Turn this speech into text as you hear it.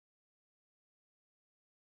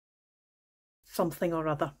something or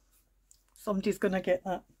other. Somebody's going to get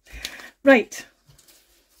that. Right.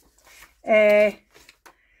 Today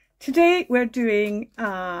we're doing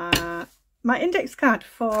my index card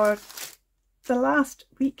for the last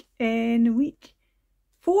week in week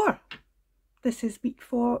 4. This is week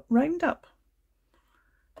 4 roundup,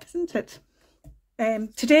 isn't it?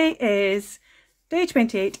 Today is day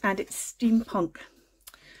 28 and it's steampunk.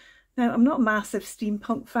 Now, I'm not a massive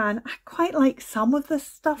steampunk fan. I quite like some of the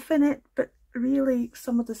stuff in it, but really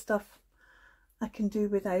some of the stuff I can do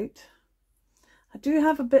without. I do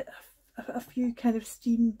have a few kind of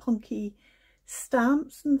steampunky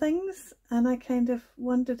stamps and things, and I kind of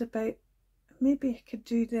wondered about maybe I could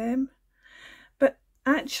do them. But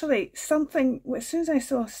actually, something, as soon as I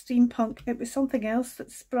saw steampunk, it was something else that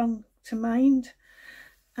sprung to mind,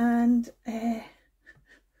 and I'm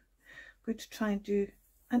going to try and do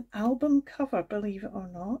an album cover, believe it or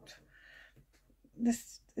not.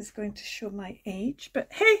 This is going to show my age, but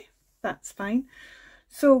hey, that's fine.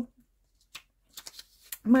 So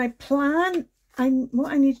my plan,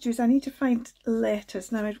 what I need to do is I need to find letters.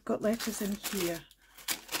 Now I've got letters in here.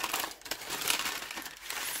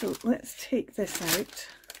 So let's take this out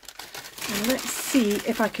and let's see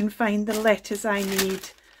if I can find the letters I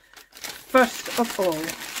need first of all.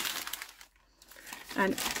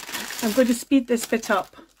 And I'm going to speed this bit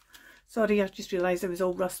up. Sorry, I just realised I was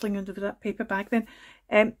all rustling under that paper bag then.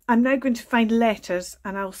 I'm now going to find letters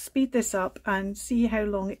and I'll speed this up and see how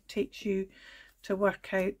long it takes you to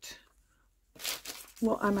work out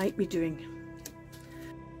what I might be doing.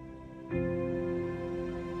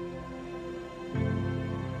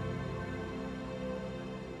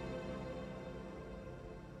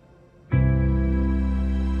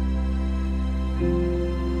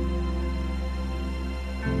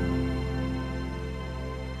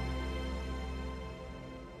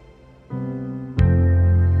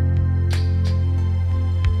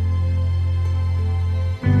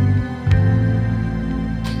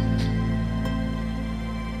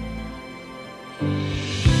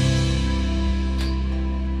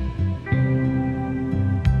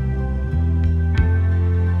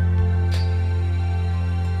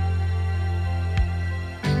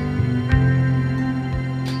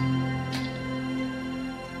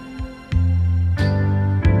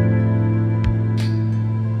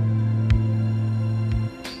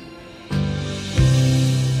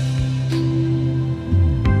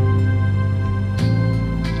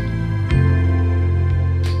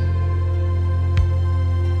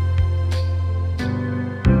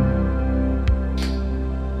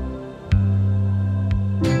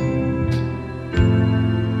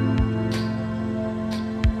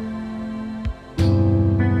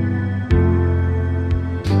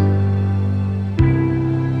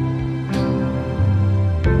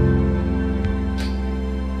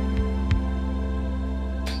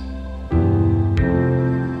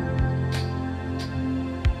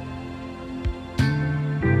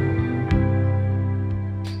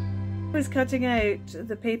 Cutting out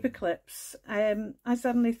the paper clips, I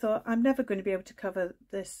suddenly thought I'm never going to be able to cover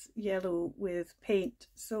this yellow with paint,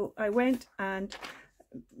 so I went, and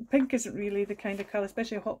pink isn't really the kind of colour,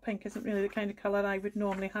 especially a hot pink isn't really the kind of colour I would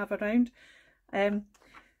normally have around, and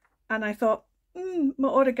I thought my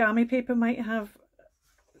origami paper might have,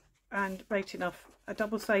 and right enough, a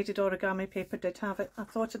double-sided origami paper did have it. I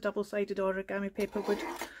thought a double-sided origami paper would,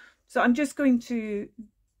 so I'm just going to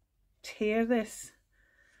tear this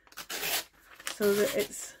so that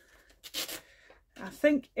it's, I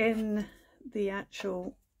think in the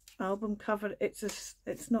actual album cover it's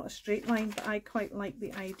not a straight line, but I quite like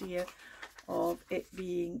the idea of it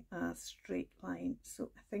being a straight line. So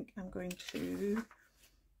I think I'm going to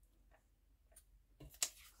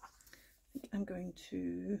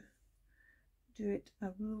do it a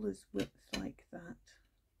ruler's width like that.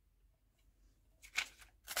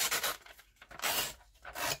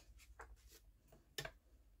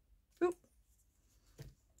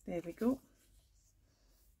 There we go,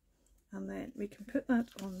 and then we can put that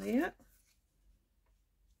on there.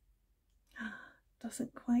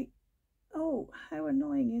 Doesn't quite, oh, how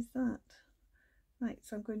annoying is that? Right,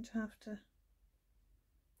 so I'm going to have to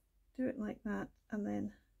do it like that, and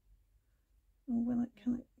then, oh well, I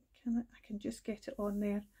can just get it on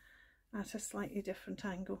there at a slightly different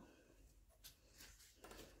angle.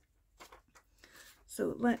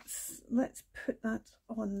 So let's put that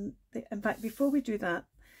on the, in fact, before we do that,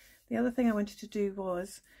 the other thing I wanted to do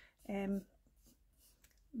was,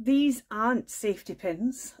 these aren't safety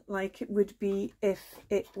pins like it would be if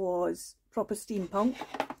it was proper steampunk.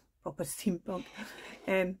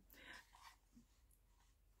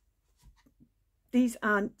 These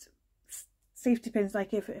aren't safety pins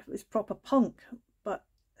like if it was proper punk, but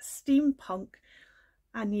steampunk,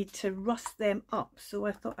 I need to rust them up. So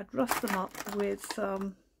I thought I'd rust them up with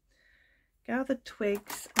some gathered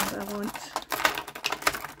twigs, and I want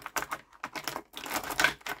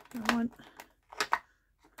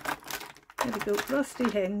there we go,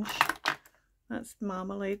 rusty hinge. That's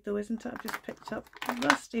marmalade though, isn't it? I've just picked up a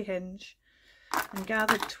rusty hinge and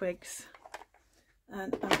gathered twigs,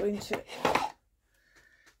 and I'm going to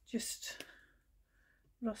just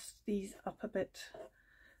rust these up a bit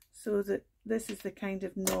so that this is the kind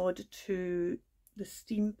of nod to the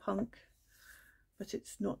steampunk, but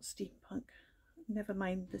it's not steampunk. Never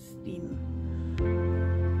mind the steam.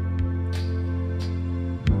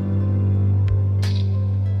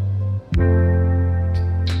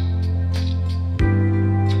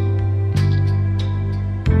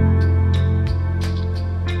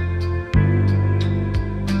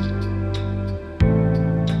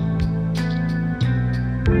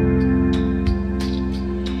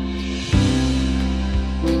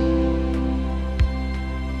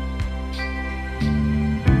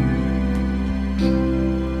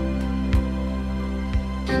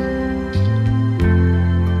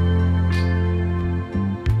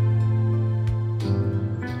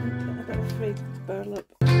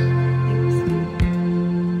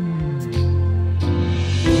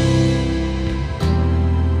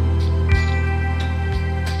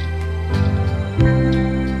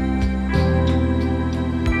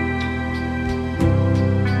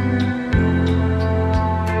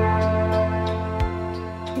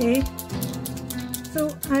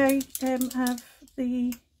 So I have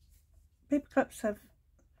the paper clips have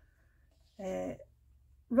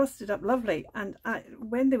rusted up lovely, and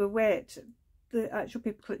when they were wet the actual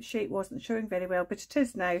paper clip shape wasn't showing very well, but it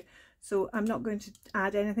is now, so I'm not going to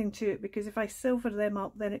add anything to it, because if I silver them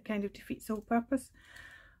up then it kind of defeats the whole purpose.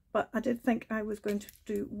 But I did think I was going to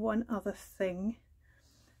do one other thing,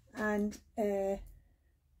 and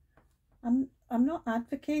I'm not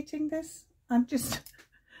advocating this, I'm just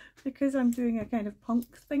because I'm doing a kind of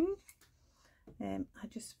punk thing, I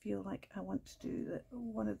just feel like I want to do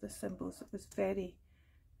one of the symbols that was very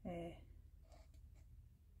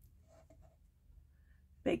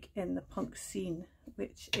big in the punk scene,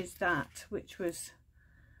 which was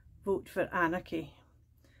Vote for Anarchy,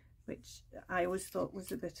 which I always thought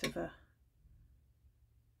was a bit of a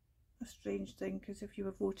strange thing, because if you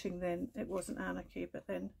were voting then it wasn't anarchy. But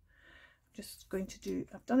then I'm just going to do,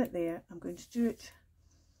 I've done it there, I'm going to do it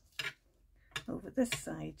over this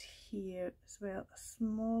side here as well, a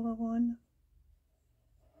smaller one,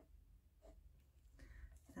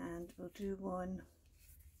 and we'll do one,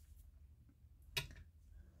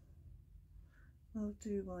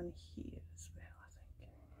 here as well, I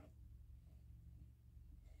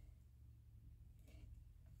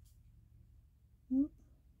think.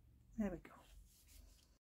 There we go.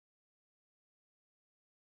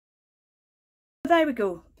 There we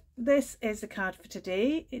go. This is the card for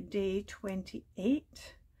today, day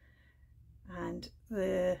 28, and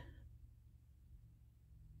the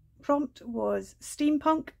prompt was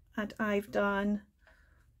steampunk, and I've done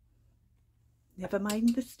never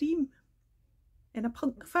mind the steam in a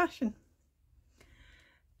punk fashion.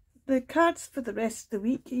 The cards for the rest of the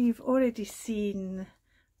week, you've already seen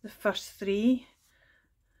the first three: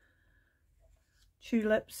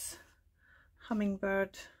 tulips,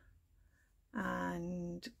 hummingbird,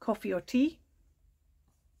 and coffee or tea.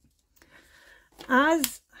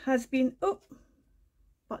 As has been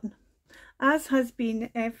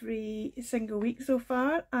every single week so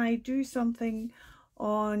far, I do something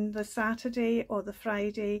on the Saturday or the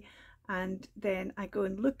Friday, and then I go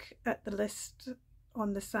and look at the list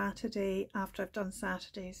on the Saturday after I've done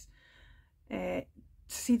Saturdays to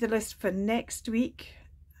see the list for next week,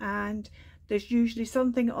 and there's usually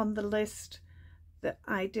something on the list that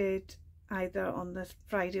I did either on the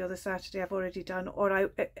Friday or the Saturday I've already done, or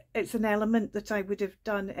it's an element that I would have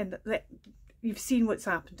done, and that you've seen what's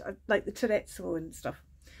happened, like the terrazzo and stuff.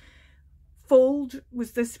 Fold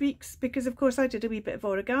was this week's, because of course I did a wee bit of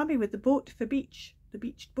origami with the boat, the beached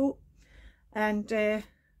boat, and then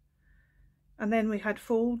we had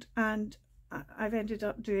fold, and I've ended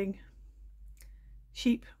up doing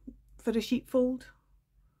sheep for a sheepfold.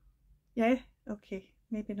 Yeah, okay,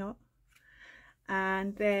 maybe not.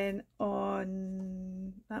 And then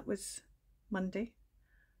that was Monday,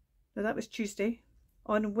 no, that was Tuesday.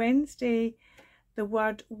 On Wednesday the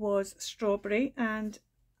word was strawberry, and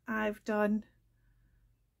I've done,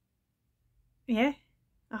 yeah,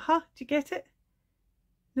 do you get it?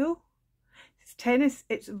 No? It's tennis,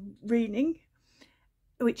 it's raining,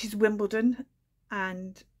 which is Wimbledon,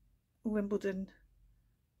 and Wimbledon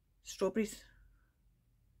strawberries.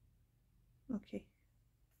 Okay,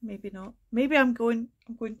 maybe not. Maybe I'm going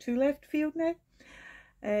too left field now.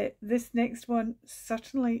 This next one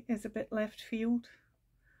certainly is a bit left field.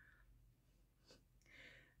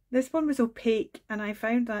 This one was opaque and I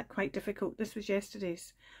found that quite difficult. This was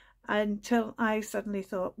yesterday's, until I suddenly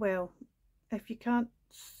thought, well, if you can't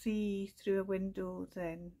see through a window,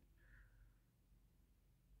 then...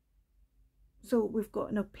 So we've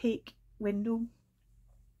got an opaque window,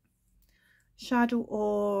 shadow,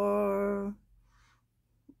 or,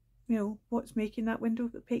 you know, what's making that window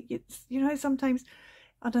opaque. It's, you know how sometimes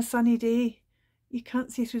on a sunny day you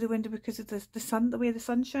can't see through the window because of the sun, the way the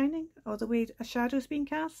sun's shining, or the way a shadow's being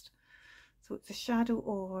cast. So it's a shadow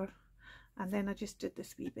or, and then I just did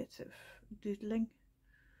this wee bit of doodling,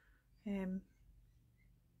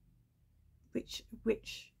 which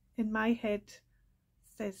in my head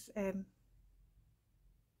says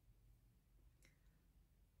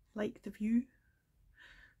like the view.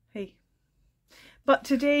 Hey, but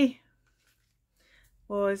today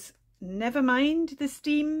was never mind the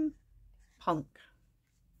steam punk.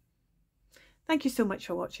 Thank you so much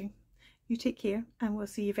for watching. You take care and we'll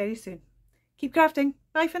see you very soon. Keep crafting.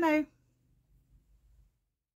 Bye for now.